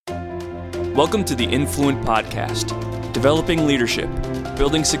Welcome to the Influent Podcast, developing leadership,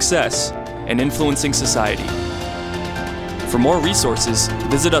 building success, and influencing society. For more resources,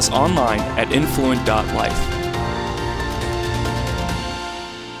 visit us online at influent.life.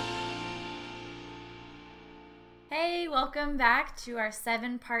 Hey, welcome back to our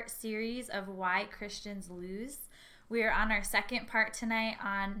 7-part series of Why Christians Lose. We are on our second part tonight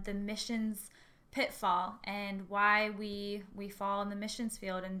on the missions pitfall and why we fall in the missions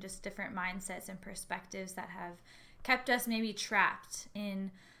field, and just different mindsets and perspectives that have kept us maybe trapped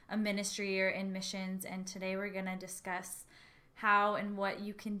in a ministry or in missions. And today we're going to discuss how and what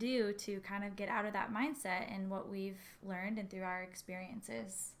you can do to kind of get out of that mindset and what we've learned and through our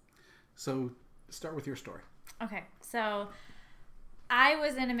experiences. So start with your story. Okay, so I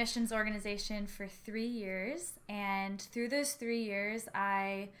was in a missions organization for 3 years, and through those 3 years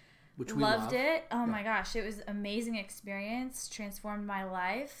I loved it. Oh my gosh, it was an amazing experience, transformed my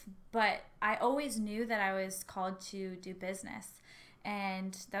life. But I always knew that I was called to do business,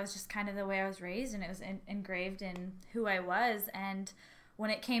 and that was just kind of the way I was raised, and it was engraved in who I was. And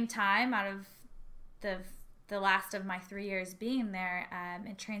when it came time out of the last of my 3 years being there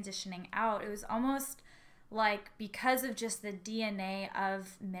and transitioning out, it was almost like, because of just the DNA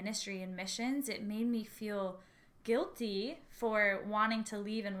of ministry and missions, it made me feel guilty for wanting to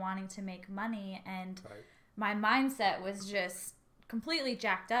leave and wanting to make money, and my mindset was just completely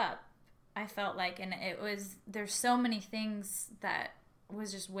jacked up, I felt like. And there's so many things that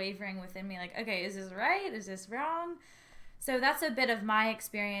was just wavering within me, like, okay, is this right, is this wrong? So that's a bit of my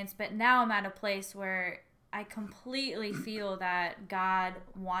experience. But now I'm at a place where I completely feel that God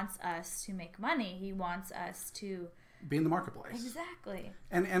wants us to make money. He wants us to be in the marketplace. Exactly.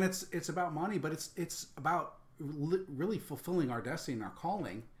 And it's about money, but it's about really fulfilling our destiny and our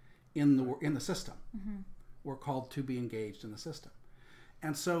calling in the system. Mm-hmm. We're called to be engaged in the system.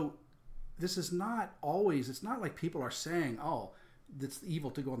 And so this is not always, it's not like people are saying, oh, it's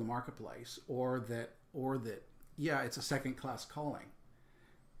evil to go in the marketplace, or that yeah, it's a second class calling.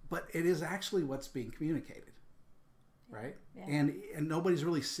 But it is actually what's being communicated. Right? Yeah. And nobody's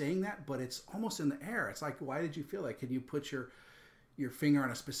really saying that, but it's almost in the air. It's like, why did you feel like, can you put your finger on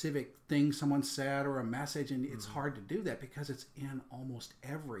a specific thing someone said or a message? And it's hard to do that because it's in almost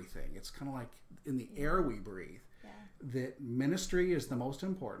everything. It's kind of like in the air we breathe. Yeah. That ministry is the most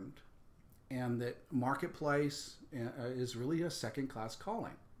important, and that marketplace is really a second class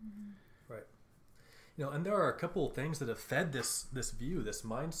calling. Mm-hmm. Right. And there are a couple of things that have fed this view, this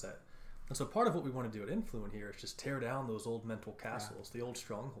mindset. And so part of what we want to do at Influent here is just tear down those old mental castles, the old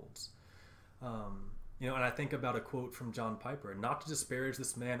strongholds. And I think about a quote from John Piper: "Not to disparage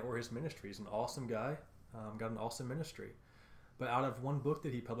this man or his ministry. He's an awesome guy, got an awesome ministry. But out of one book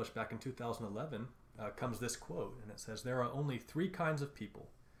that he published back in 2011 comes this quote, and it says, 'There are only 3 kinds of people: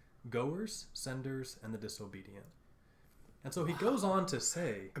 goers, senders, and the disobedient.'" And so he goes on to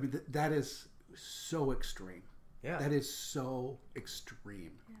say... I mean, that is so extreme. Yeah. That is so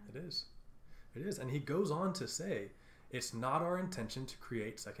extreme. Yeah. It is. And he goes on to say, it's not our intention to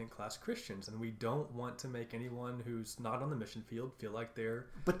create second-class Christians, and we don't want to make anyone who's not on the mission field feel like they're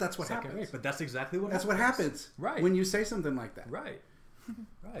But that's what happens. Rate. But that's exactly what happens. That's what happens. Right. When you say something like that. Right.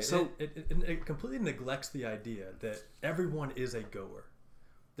 Right. So it completely neglects the idea that everyone is a goer.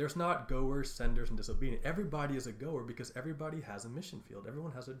 There's not goers, senders, and disobedient. Everybody is a goer because everybody has a mission field.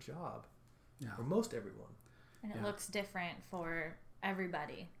 Everyone has a job. Yeah. Or most everyone. And it looks different for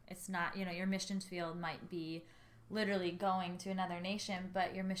everybody. It's not, your missions field might be literally going to another nation,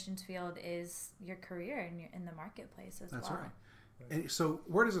 but your missions field is your career and you're in the marketplace as That's well. That's right. And so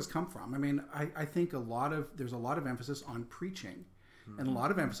where does this come from? I mean, I think there's a lot of emphasis on preaching and a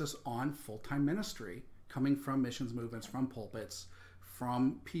lot of emphasis on full-time ministry coming from missions movements, from pulpits,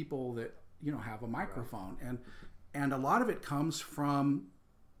 from people that, have a microphone. Right. And a lot of it comes from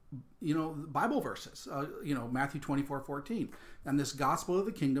Bible verses, Matthew 24:14. "And this gospel of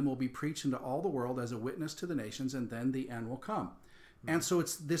the kingdom will be preached into all the world as a witness to the nations, and then the end will come." Mm-hmm. And so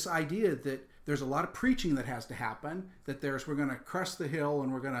it's this idea that there's a lot of preaching that has to happen, that we're going to crest the hill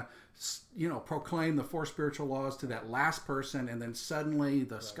and we're going to, proclaim the 4 spiritual laws to that last person, and then suddenly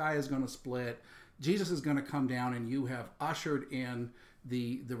the sky is going to split. Jesus is going to come down, and you have ushered in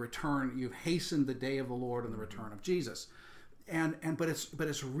the return. You've hastened the day of the Lord and the return of Jesus. But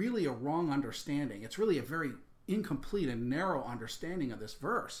it's really a wrong understanding. It's really a very incomplete and narrow understanding of this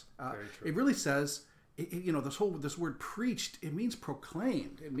verse. It really says, this word preached, it means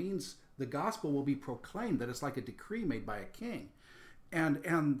proclaimed. It means the gospel will be proclaimed. That it's like a decree made by a king, and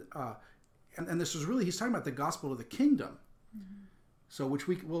this is really, he's talking about the gospel of the kingdom. Mm-hmm. So we're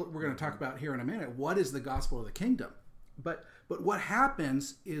going to talk about here in a minute. What is the gospel of the kingdom? But what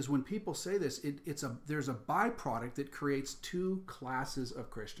happens is when people say this, there's a byproduct that creates two classes of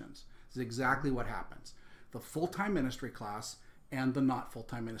Christians. This is exactly what happens: the full-time ministry class and the not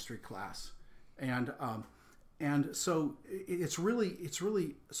full-time ministry class. And so it's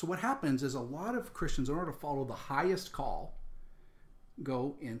really so what happens is a lot of Christians, in order to follow the highest call,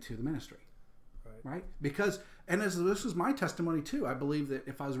 go into the ministry. Right? Because, and as this is my testimony too, I believe that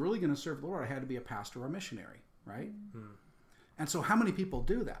if I was really going to serve the Lord, I had to be a pastor or a missionary, right? Mm-hmm. And so how many people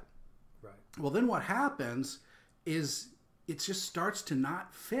do that? Right. Well, then what happens is it just starts to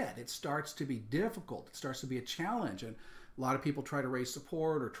not fit. It starts to be difficult. It starts to be a challenge. And a lot of people try to raise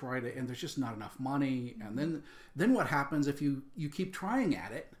support or and there's just not enough money. And then what happens if you keep trying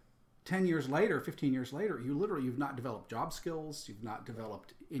at it? 10 years later, 15 years later, you've not developed job skills, you've not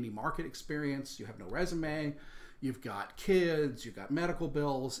developed any market experience, you have no resume, you've got kids, you've got medical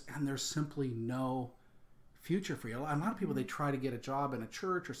bills, and there's simply no future for you. A lot of people, they try to get a job in a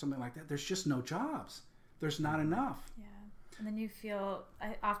church or something like that. There's just no jobs. There's not enough. Yeah. And then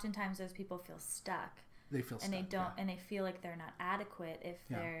oftentimes those people feel stuck. They feel stuck. And they feel like they're not adequate if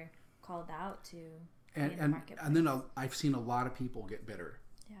they're called out to be in the marketplace. And then I've seen a lot of people get bitter.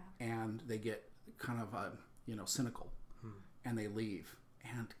 Yeah. And they get kind of cynical, and they leave.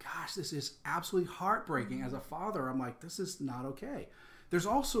 And gosh, this is absolutely heartbreaking. As a father, I'm like, this is not okay. There's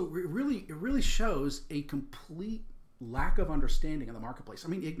also it really shows a complete lack of understanding of the marketplace. I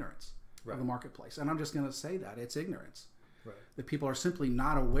mean, ignorance of the marketplace. And I'm just going to say that it's ignorance. Right. That people are simply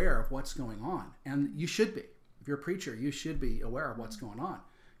not aware of what's going on, and you should be. If you're a preacher, you should be aware of what's going on.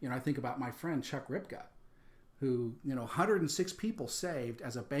 I think about my friend Chuck Ripka, who 106 people saved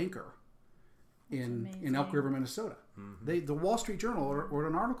as a banker in Elk River, Minnesota. Mm-hmm. The Wall Street Journal wrote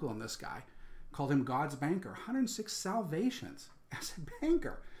an article on this guy, called him God's banker. 106 salvations as a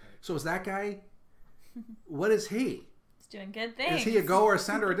banker. Right. So is that guy? What is he? He's doing good things. Is he a goer, a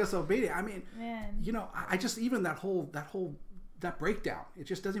sender, or disobedient? I mean, I just even that breakdown, it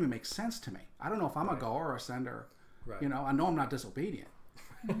just doesn't even make sense to me. I don't know if I'm a goer or a sender. Right. I know I'm not disobedient.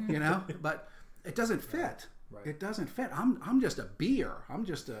 But it doesn't fit. Right. It doesn't fit. I'm just a beer. I'm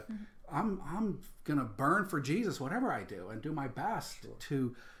just I'm gonna burn for Jesus, whatever I do, and do my best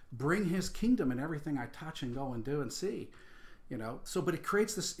to bring His kingdom in everything I touch and go and do and see. So, but it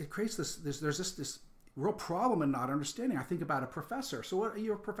creates this. There's this real problem in not understanding. I think about a professor. So,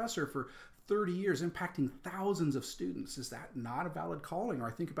 you're a professor for 30 years, impacting thousands of students. Is that not a valid calling? Or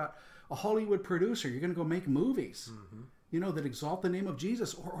I think about a Hollywood producer. You're going to go make movies, that exalt the name of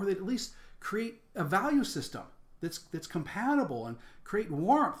Jesus, or that at least create a value system that's compatible and create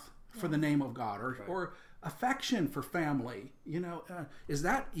warmth for the name of God, or affection for family. Is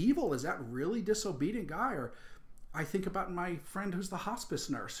that evil? Is that really disobedient guy? Or I think about my friend who's the hospice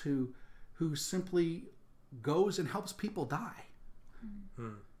nurse who simply goes and helps people die.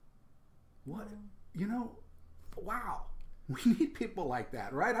 What? Wow. We need people like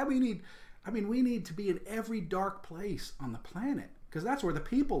that, right? We need to be in every dark place on the planet, because that's where the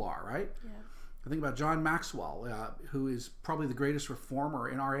people are, right? Yeah. I think about John Maxwell, who is probably the greatest reformer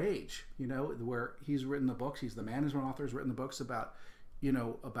in our age, where he's written the books. He's the management author, who's written the books about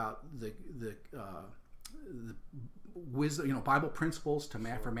the wisdom, Bible principles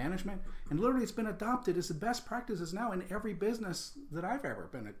for management. And literally it's been adopted as the best practices now in every business that I've ever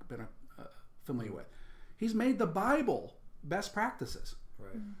been familiar with. He's made the Bible best practices.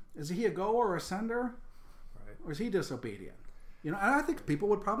 Right. Is he a goer or a sender? Right. Or is he disobedient? And I think people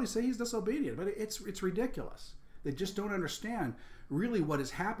would probably say he's disobedient, but it's ridiculous. They just don't understand really what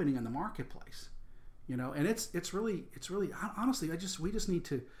is happening in the marketplace. And it's really honestly,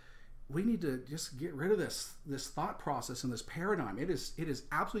 we need to just get rid of this thought process and this paradigm. It is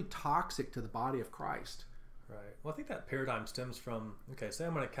absolutely toxic to the body of Christ. Right. Well, I think that paradigm stems from, say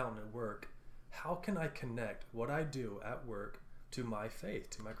I'm an accountant at work. How can I connect what I do at work to my faith,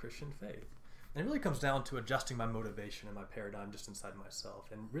 to my Christian faith? And it really comes down to adjusting my motivation and my paradigm just inside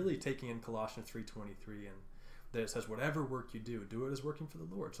myself, and really taking in Colossians 3:23, and that it says, whatever work you do it as working for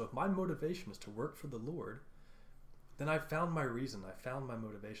the Lord. So if my motivation is to work for the Lord, then I've found my reason. I found my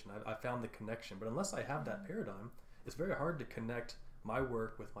motivation. I found the connection. But unless I have that paradigm, it's very hard to connect my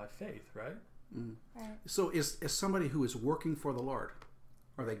work with my faith, right? Mm. Right. So is somebody who is working for the Lord,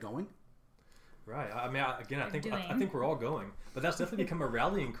 are they going? Right. I think we're all going, but that's definitely become a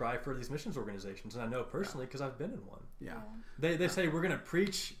rallying cry for these missions organizations, and I know personally because I've been in one. Yeah. They say we're going to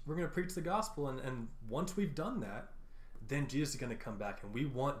preach the gospel, and once we've done that, then Jesus is going to come back, and we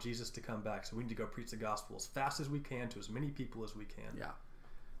want Jesus to come back, so we need to go preach the gospel as fast as we can to as many people as we can. Yeah.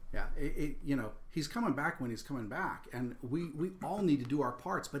 Yeah, he's coming back when he's coming back, and we all need to do our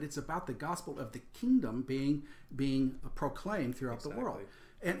parts. But it's about the gospel of the kingdom being proclaimed throughout the world,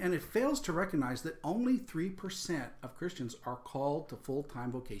 and it fails to recognize that only 3% of Christians are called to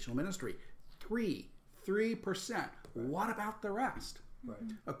full-time vocational ministry. 3%. What about the rest? Right.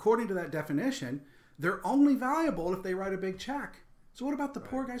 According to that definition, they're only valuable if they write a big check. So what about the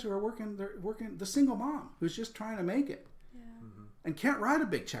poor guys who are working? They're working. The single mom who's just trying to make it. And can't write a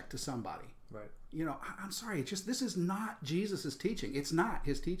big check to somebody. Right. I'm sorry. It's just, this is not Jesus's teaching. It's not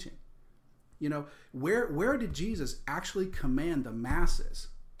his teaching. Where did Jesus actually command the masses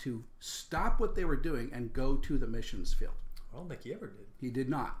to stop what they were doing and go to the missions field? I don't think he ever did. He did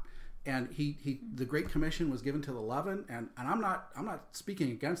not. And the Great Commission was given to the 11, and I'm not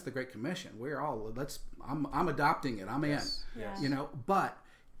speaking against the Great Commission. I'm adopting it. I'm in. Yes. But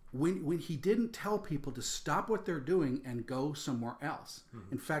when he didn't tell people to stop what they're doing and go somewhere else.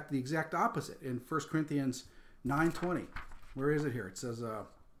 In fact, the exact opposite in 1 Corinthians 9:20. Where is it here? It says,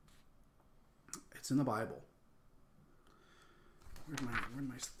 it's in the Bible. Where'd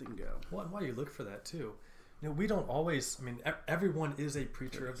my thing go? Well, and while you look for that too, we don't always, everyone is a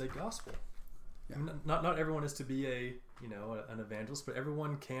preacher of the gospel. Yeah. Not everyone is to be an evangelist, but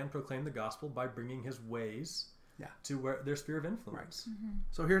everyone can proclaim the gospel by bringing his ways to where their sphere of influence. Right.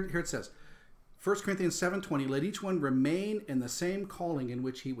 So here it says, 1 Corinthians 7:20, let each one remain in the same calling in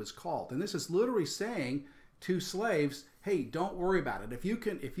which he was called. And this is literally saying to slaves, hey, don't worry about it. If you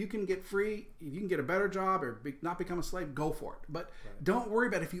can get free, if you can get a better job or not become a slave, go for it. But don't worry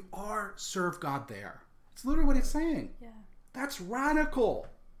about it. If you are, serve God there. It's literally what it's saying. Yeah. That's radical.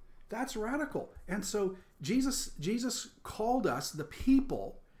 That's radical. And so Jesus called us, the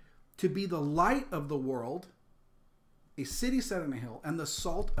people, to be the light of the world, a city set on a hill, and the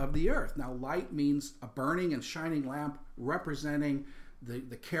salt of the earth. Now, light means a burning and shining lamp representing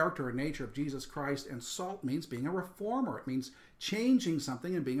the character and nature of Jesus Christ, and salt means being a reformer. It means changing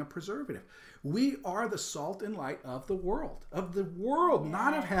something and being a preservative. We are the salt and light of the world,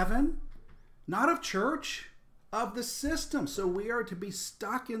 not of heaven, not of church, of the system. So we are to be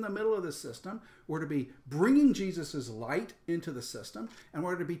stuck in the middle of the system. We're to be bringing Jesus's light into the system, and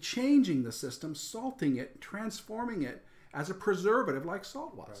we're to be changing the system, salting it, transforming it as a preservative like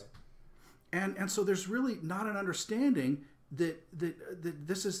salt was. Right. And so there's really not an understanding that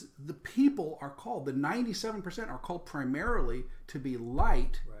this is, the people are called, the 97% are called primarily to be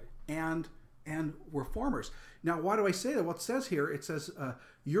light and reformers. Now, why do I say that? Well, it says here, it says,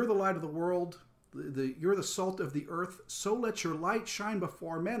 you're the light of the world, you're the salt of the earth, so let your light shine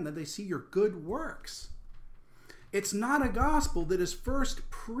before men that they see your good works. It's not a gospel that is first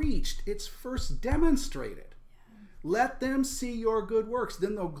preached, it's first demonstrated. Let them see your good works,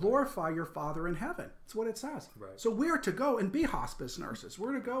 then they'll glorify your Father in heaven. That's what it says. Right. So we're to go and be hospice nurses.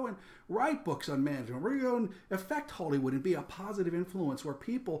 We're to go and write books on management. We're to go and affect Hollywood and be a positive influence where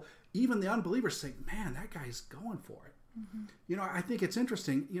people, even the unbelievers, say, man, that guy's going for it. Mm-hmm. I think it's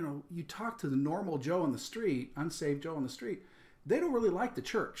interesting, you talk to the normal Joe on the street, unsaved Joe on the street, they don't really like the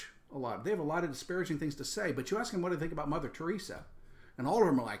church a lot. They have a lot of disparaging things to say, but you ask them what they think about Mother Teresa, and all of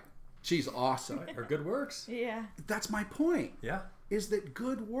them are like, she's awesome. Her good works. Yeah. That's my point. Yeah. Is that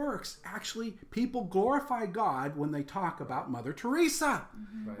good works, actually, people glorify God when they talk about Mother Teresa,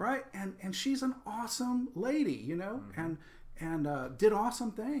 right? And she's an awesome lady, and did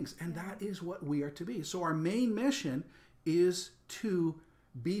awesome things. And that is what we are to be. So our main mission is to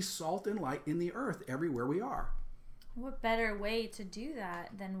be salt and light in the earth everywhere we are. What better way to do that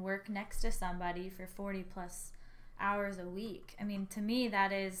than work next to somebody for 40 plus hours a week? To me,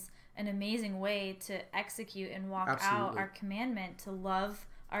 that is an amazing way to execute and walk out our commandment to love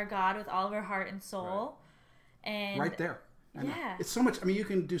our God with all of our heart and soul. Right. And right there. Yeah. It's so much, you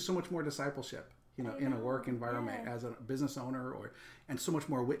can do so much more discipleship, in a work environment as a business owner, and so much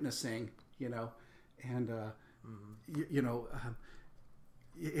more witnessing,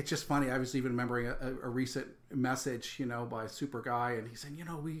 it's just funny. I was even remembering a recent message, by a super guy, and he said,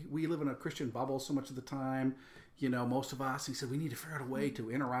 we live in a Christian bubble so much of the time, most of us. He said, we need to figure out a way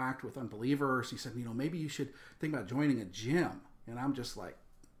to interact with unbelievers. He said, maybe you should think about joining a gym. And I'm just like,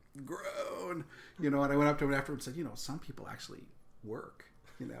 groan, and I went up to him afterwards and said, some people actually work,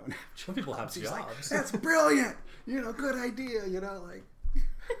 and some people have jobs. Like, that's brilliant, good idea,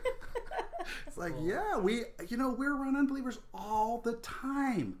 It's like, we're around unbelievers all the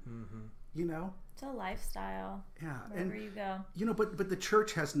time, It's a lifestyle. Yeah. Wherever you go. But the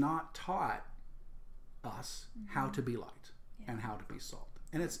church has not taught us how to be light and how to be salt.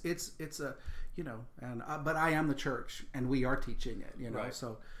 And it's a, but I am the church and we are teaching it, Right.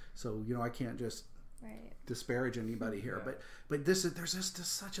 So I can't just, disparage anybody here, but there's just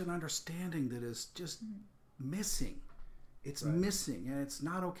such an understanding that is just missing. It's missing, and it's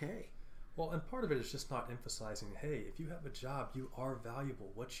not okay. Well, and part of it is just not emphasizing, hey, if you have a job, you are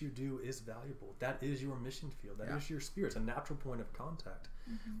valuable. What you do is valuable. That is your mission field. That is your spirit. It's a natural point of contact.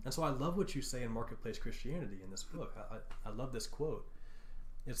 And so I love what you say in Marketplace Christianity in this book. I love this quote.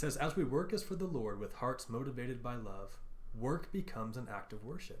 It says, as we work as for the Lord with hearts motivated by love, work becomes an act of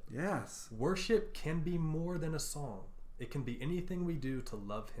worship. Yes. Worship can be more than a song. It can be anything we do to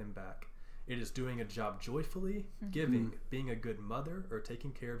love him back. It is doing a job joyfully, giving, being a good mother, or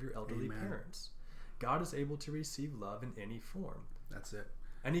taking care of your elderly parents. God is able to receive love in any form. That's it.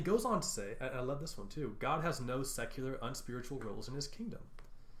 And he goes on to say, and I love this one too, God has no secular, unspiritual roles in his kingdom.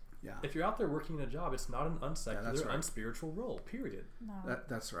 Yeah. If you're out there working a job, it's not an unsecular, unspiritual role, period. No.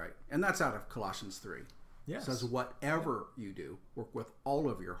 That's right. And that's out of Colossians 3. Yes. It says, whatever you do, work with all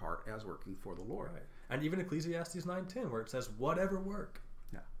of your heart as working for the Lord. Right. And even Ecclesiastes 9:10, where it says, whatever work.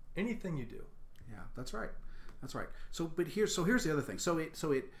 Anything you do. Yeah, that's right. That's right. So here's the other thing. So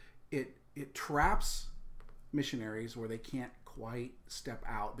it traps missionaries where they can't quite step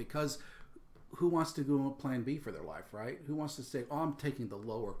out, because who wants to go plan B for their life, right? Who wants to say, "Oh, I'm taking the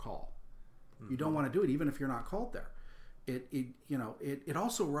lower call." You don't want to do it, even if you're not called there. It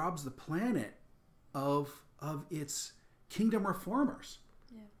also robs the planet of its kingdom reformers.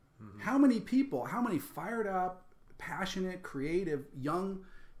 Yeah. How many people, how many fired up, passionate, creative, young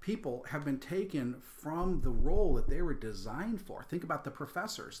people have been taken from the role that they were designed for? Think about the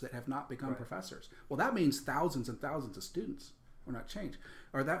professors that have not become professors. Well, that means thousands and thousands of students were not changed.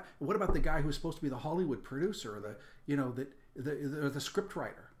 Or what about the guy who's supposed to be the Hollywood producer, or the script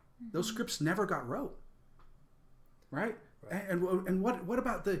writer? Those scripts never got wrote, right? And what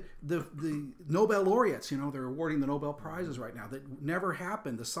about the Nobel laureates? They're awarding the Nobel Prizes right now that never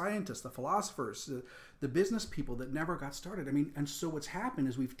happened. The scientists, the philosophers, the business people that never got started. And so what's happened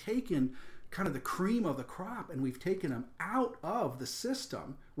is we've taken kind of the cream of the crop, and we've taken them out of the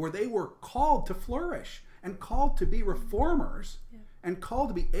system where they were called to flourish and called to be reformers and called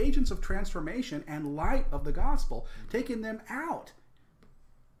to be agents of transformation and light of the gospel, taking them out.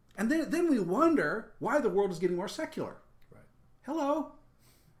 And then we wonder why the world is getting more secular. Hello.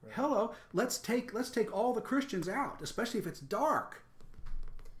 Let's take all the Christians out, especially if it's dark.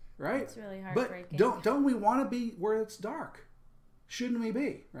 Right? It's really heartbreaking. But don't we want to be where it's dark? Shouldn't we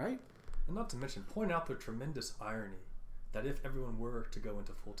be, right? And not to mention, point out the tremendous irony that if everyone were to go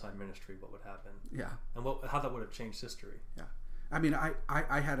into full-time ministry, what would happen? Yeah. And how that would have changed history. Yeah.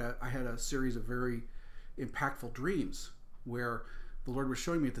 I had a series of very impactful dreams where the Lord was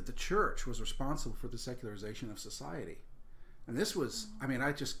showing me that the church was responsible for the secularization of society. And this was,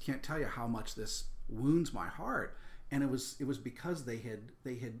 I just can't tell you how much this wounds my heart. And it was because they had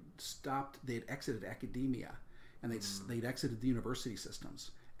exited academia, and they'd exited the university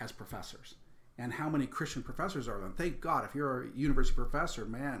systems as professors. And how many Christian professors are there? Thank God, if you're a university professor,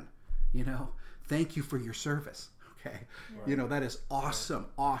 man, thank you for your service. Okay. Right. That is awesome,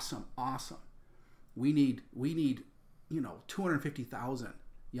 awesome, awesome. We need 250,000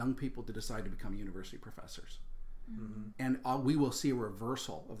 young people to decide to become university professors. Mm-hmm. And we will see a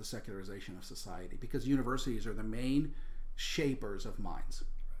reversal of the secularization of society, because universities are the main shapers of minds,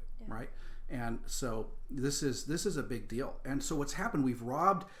 right? And so this is a big deal. And so what's happened? We've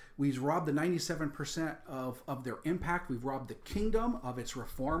robbed the 97% of their impact. We've robbed the kingdom of its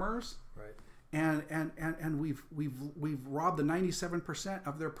reformers, right? And we've robbed the 97%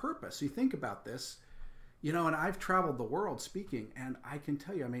 of their purpose. So you think about this, and I've traveled the world speaking, and I can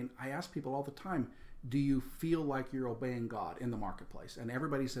tell you, I ask people all the time, do you feel like you're obeying God in the marketplace? And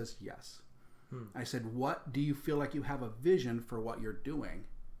everybody says yes. I said, what do you feel like you have a vision for what you're doing?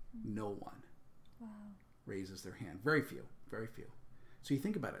 No one raises their hand. Very few. So you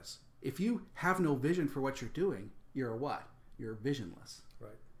think about it. If you have no vision for what you're doing, you're a what? You're visionless.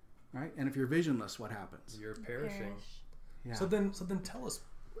 Right? And if you're visionless, what happens? You're perishing. Yeah. So then tell us.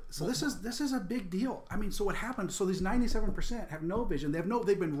 So this is a big deal. So what happened? So these 97% have no vision.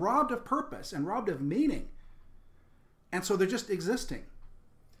 They've been robbed of purpose and robbed of meaning, and so they're just existing.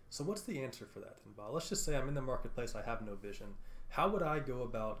 So what's the answer for that, then, Bob? Let's just say I'm in the marketplace. I have no vision. How would I go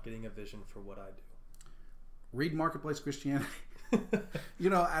about getting a vision for what I do? Read Marketplace Christianity. And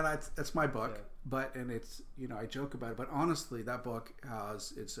that's my book. Yeah. But it's I joke about it. But honestly, that book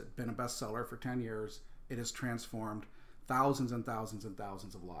it's been a bestseller for 10 years. It has transformed thousands and thousands and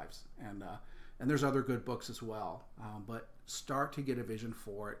thousands of lives, and there's other good books as well. But start to get a vision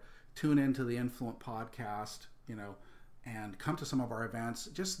for it. Tune into the Influent podcast, and come to some of our events.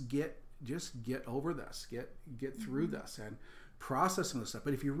 Just get over this. Get through this, and process some of this stuff.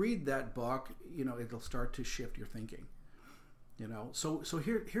 But if you read that book, it'll start to shift your thinking. So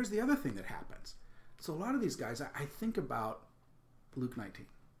here's the other thing that happens. So a lot of these guys, I think about Luke 19.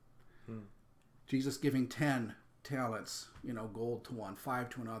 Jesus giving 10 talents, gold to one, 5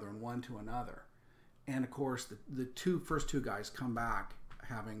 to another, and 1 to another. And of course, the first two guys come back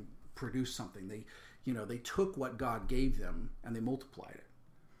having produced something. They took what God gave them and they multiplied it.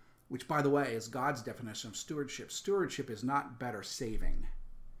 Which, by the way, is God's definition of stewardship. Stewardship is not better saving.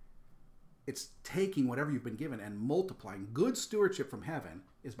 It's taking whatever you've been given and multiplying. Good stewardship from heaven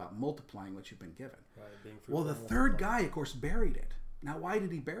is about multiplying what you've been given. Right, well, the third guy, of course, buried it. Now, why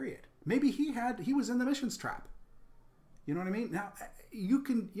did he bury it? Maybe he was in the missions trap. You know what I mean? Now, you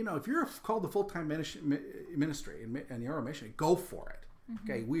can, if you're called to full-time ministry and you're a missionary, go for it.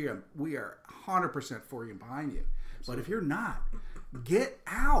 Mm-hmm. Okay, we are 100% for you and behind you. Absolutely. But if you're not, get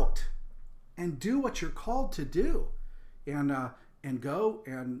out and do what you're called to do, and go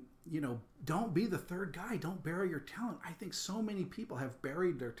and don't be the third guy. Don't bury your talent. I think so many people have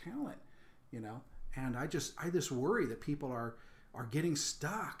buried their talent, and I just worry that people are getting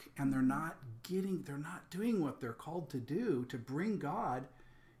stuck and they're not doing what they're called to do to bring God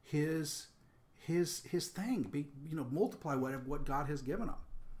his thing. Multiply what God has given them.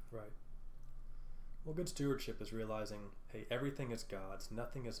 Right. Well, good stewardship is realizing, hey, everything is God's,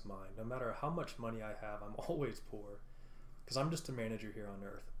 nothing is mine. No matter how much money I have, I'm always poor because I'm just a manager here on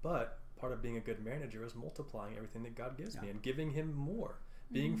earth. But part of being a good manager is multiplying everything that God gives me and giving him more,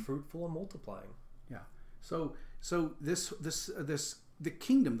 being fruitful and multiplying. Yeah. So this the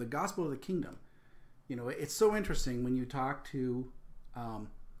kingdom, the gospel of the kingdom, it's so interesting when you talk to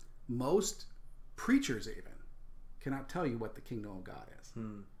most preachers even cannot tell you what the kingdom of God is.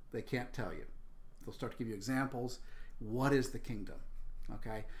 They can't tell you. They'll start to give you examples. What is the kingdom?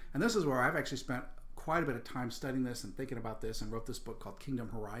 Okay? And this is where I've actually spent quite a bit of time studying this and thinking about this and wrote this book called Kingdom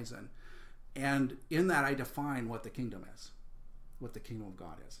Horizon. And in that I define what the kingdom is, what the kingdom of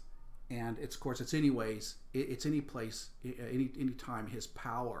God is. And it's, of course, it's any place, any time his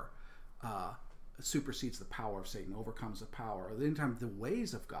power supersedes the power of Satan, overcomes the power. Or anytime the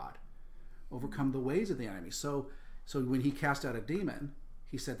ways of God overcome the ways of the enemy. So when he cast out a demon,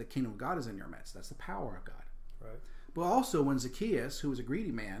 he said the kingdom of God is in your midst. That's the power of God. Right. But also when Zacchaeus, who was a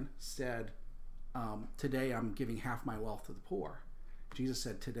greedy man, said, today I'm giving half my wealth to the poor. Jesus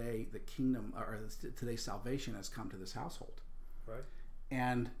said, today the kingdom, or today salvation has come to this household. Right.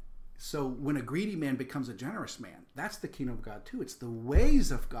 And so when a greedy man becomes a generous man, that's the kingdom of God too. It's the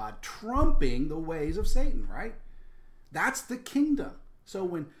ways of God trumping the ways of Satan, right? That's the kingdom. So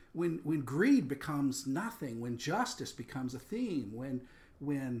when greed becomes nothing, when justice becomes a theme, when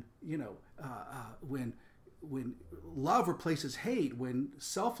love replaces hate, when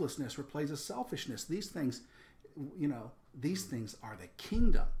selflessness replaces selfishness, these things are the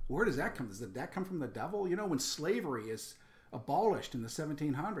kingdom. Where does that come? Does that come from the devil? When slavery is abolished in the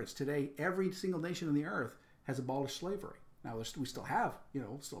 1700s, today every single nation on the earth has abolished slavery. Now we still have,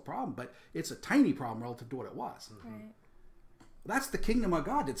 still a problem, but it's a tiny problem relative to what it was. Right. That's the kingdom of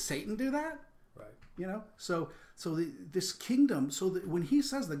God. Did Satan do that? Right. This kingdom. So that when he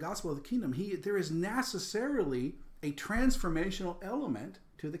says the gospel of the kingdom, there is necessarily a transformational element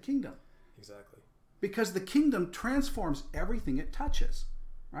to the kingdom. Exactly. Because the kingdom transforms everything it touches.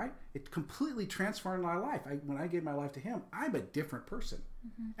 Right? It completely transformed my life. When I gave my life to him, I'm a different person,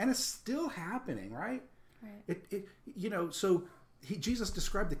 and it's still happening. Right? Right. Jesus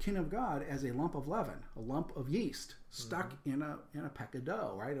described the kingdom of God as a lump of leaven, a lump of yeast stuck in a peck of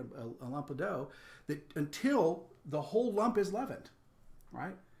dough, right? A lump of dough that until the whole lump is leavened,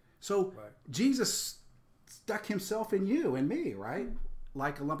 right? So Jesus stuck himself in you and me, right?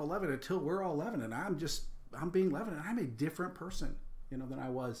 Like a lump of leaven until we're all leavened, and I'm being leavened, and I'm a different person, than I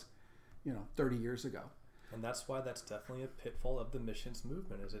was, 30 years ago. And that's why that's definitely a pitfall of the missions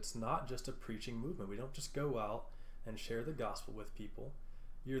movement. Is it's not just a preaching movement. We don't just go out and share the gospel with people.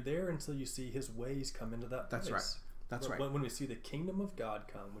 You're there until you see his ways come into that place. That's right. When we see the kingdom of God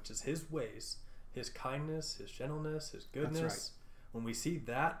come, which is his ways, his kindness, his gentleness, his goodness, that's right. When we see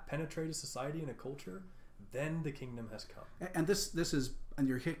that penetrate a society and a culture, then the kingdom has come. And this is, and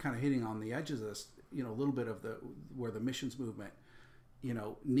you're kind of hitting on the edges of this, a little bit of where the missions movement,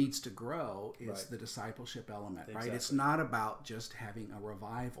 needs to grow is the discipleship element, Exactly. right? It's not about just having a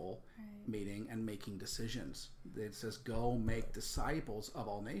revival meeting and making decisions. It says, go make disciples of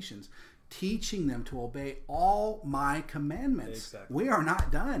all nations, teaching them to obey all my commandments. Exactly. We are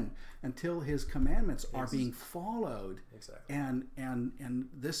not done until his commandments are being followed. Exactly. And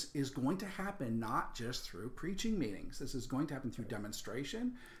this is going to happen not just through preaching meetings. This is going to happen through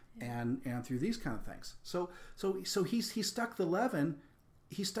demonstration. and through these kind of things. So he stuck the leaven.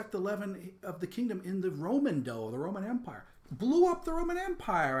 He stuck the leaven of the kingdom in the Roman dough, the Roman Empire. Blew up the Roman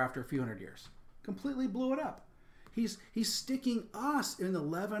Empire after a few hundred years. Completely blew it up. He's sticking us in the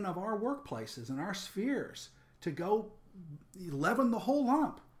leaven of our workplaces and our spheres to go leaven the whole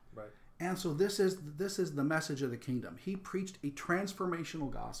lump. Right. And so this is the message of the kingdom. He preached a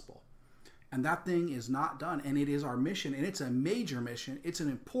transformational gospel. And that thing is not done. And it is our mission. And it's a major mission. It's an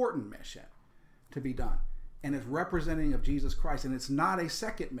important mission to be done. And it's representing of Jesus Christ. And it's not a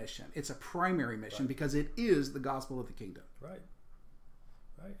second mission. It's a primary mission because it is the gospel of the kingdom. Right.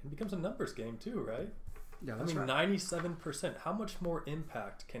 Right. It becomes a numbers game too, right? Yeah, that's right. 97%. How much more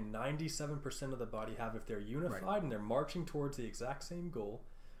impact can 97% of the body have if they're unified and they're marching towards the exact same goal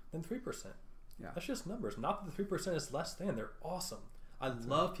than 3%? Yeah. That's just numbers. Not that the 3% is less than. They're awesome. I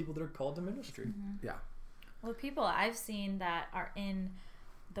love people that are called to ministry. Mm-hmm. Yeah. Well, people I've seen that are in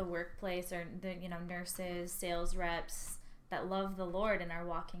the workplace or the nurses, sales reps that love the Lord and are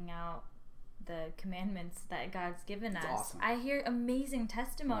walking out the commandments that God's given us. Awesome. I hear amazing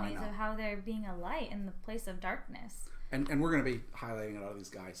testimonies of how they're being a light in the place of darkness. And we're going to be highlighting a lot of these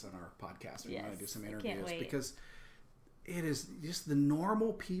guys on our podcast. We're going to do some interviews because it is just the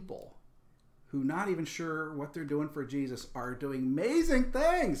normal people who not even sure what they're doing for Jesus are doing amazing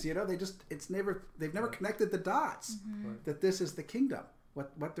things. They've never connected the dots that this is the kingdom,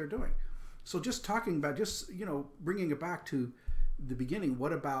 what they're doing. So just talking about, bringing it back to the beginning,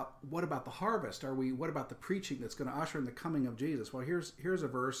 what about the harvest? What about the preaching that's going to usher in the coming of Jesus? Well, here's a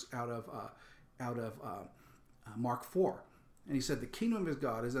verse out of Mark 4. And he said, the kingdom of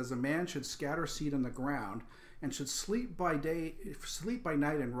God is as a man should scatter seed on the ground and should sleep by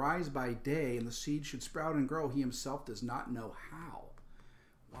night and rise by day, and the seed should sprout and grow. He himself does not know how.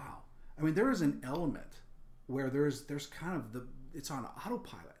 Wow. I mean, there is an element where there's kind of it's on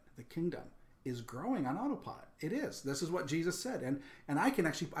autopilot. The kingdom is growing on autopilot. It is. This is what Jesus said. And I'd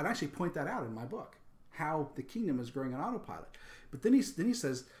actually point that out in my book, how the kingdom is growing on autopilot. But then he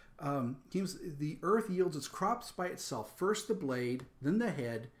says, the earth yields its crops by itself, first the blade, then the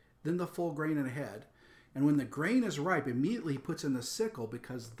head, then the full grain and head. And when the grain is ripe, immediately he puts in the sickle,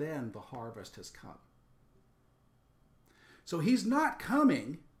 because then the harvest has come. So he's not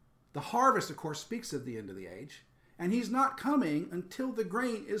coming. The harvest, of course, speaks of the end of the age. And he's not coming until the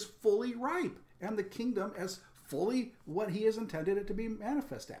grain is fully ripe and the kingdom as fully what he has intended it to be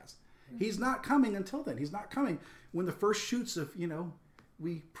manifest as. He's not coming until then. He's not coming when the first shoots of,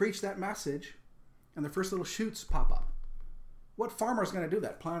 we preach that message and the first little shoots pop up. What farmer is going to do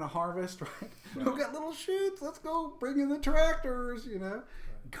that? Plant a harvest, right? We've got little shoots. Let's go bring in the tractors, Right.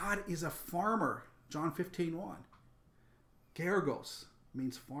 God is a farmer. John 15:1. Gergos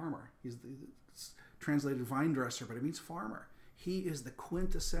means farmer. He's translated vine dresser, but it means farmer. He is the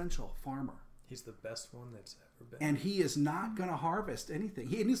quintessential farmer. He's the best one that's ever been. And he is not going to harvest anything.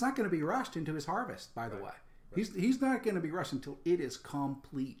 He's not going to be rushed into his harvest, by the way. Right. He's not going to be rushed until it is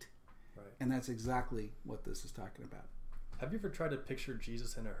complete. Right. And that's exactly what this is talking about. Have you ever tried to picture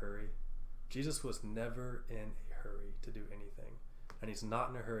Jesus in a hurry? Jesus was never in a hurry to do anything. And he's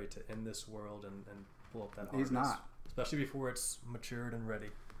not in a hurry to end this world and pull up that harvest. He's not. Especially before it's matured and ready.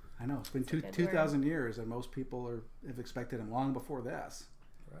 I know. It's been 2,000 years, and most people have expected him long before this.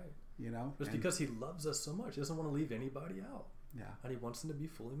 Right. Just because he loves us so much. He doesn't want to leave anybody out. Yeah. And he wants them to be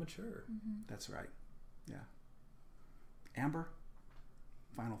fully mature. Mm-hmm. That's right. Yeah. Amber,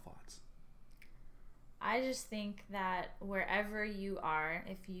 final thoughts. I just think that wherever you are,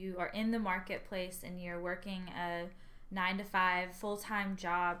 if you are in the marketplace and you're working a 9-to-5 full-time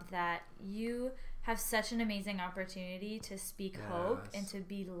job, that you have such an amazing opportunity to speak hope and to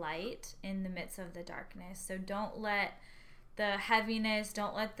be light in the midst of the darkness. So don't let the heaviness,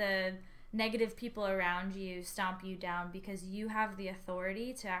 don't let the negative people around you stomp you down, because you have the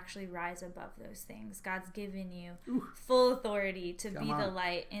authority to actually rise above those things. God's given you full authority to be the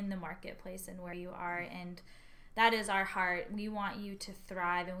light in the marketplace and where you are, and that is our heart. We want you to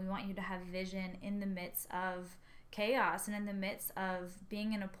thrive, and we want you to have vision in the midst of chaos and in the midst of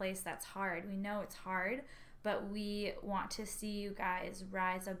being in a place that's hard. We know it's hard, but we want to see you guys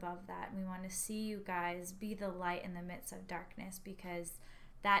rise above that. We want to see you guys be the light in the midst of darkness, because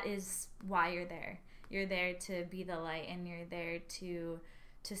that is why you're there. You're there to be the light, and you're there to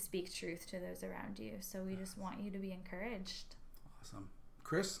speak truth to those around you. So we just want you to be encouraged. Awesome.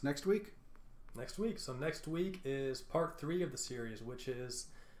 Chris, next week? Next week. So next week is part 3 of the series, which is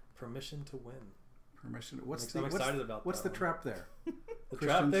Permission to Win. Permission. I'm excited about what's that. The trap there? The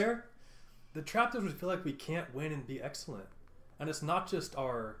trap there? The trap is we feel like we can't win and be excellent. And it's not just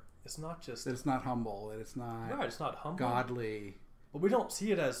that it's not humble, that it's not it's not humble. godly. But we don't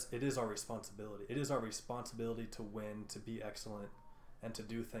see it as it is our responsibility. It is our responsibility to win, to be excellent, and to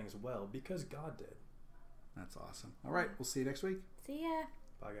do things well because God did. That's awesome. All right, we'll see you next week. See ya.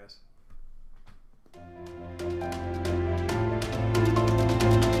 Bye, guys.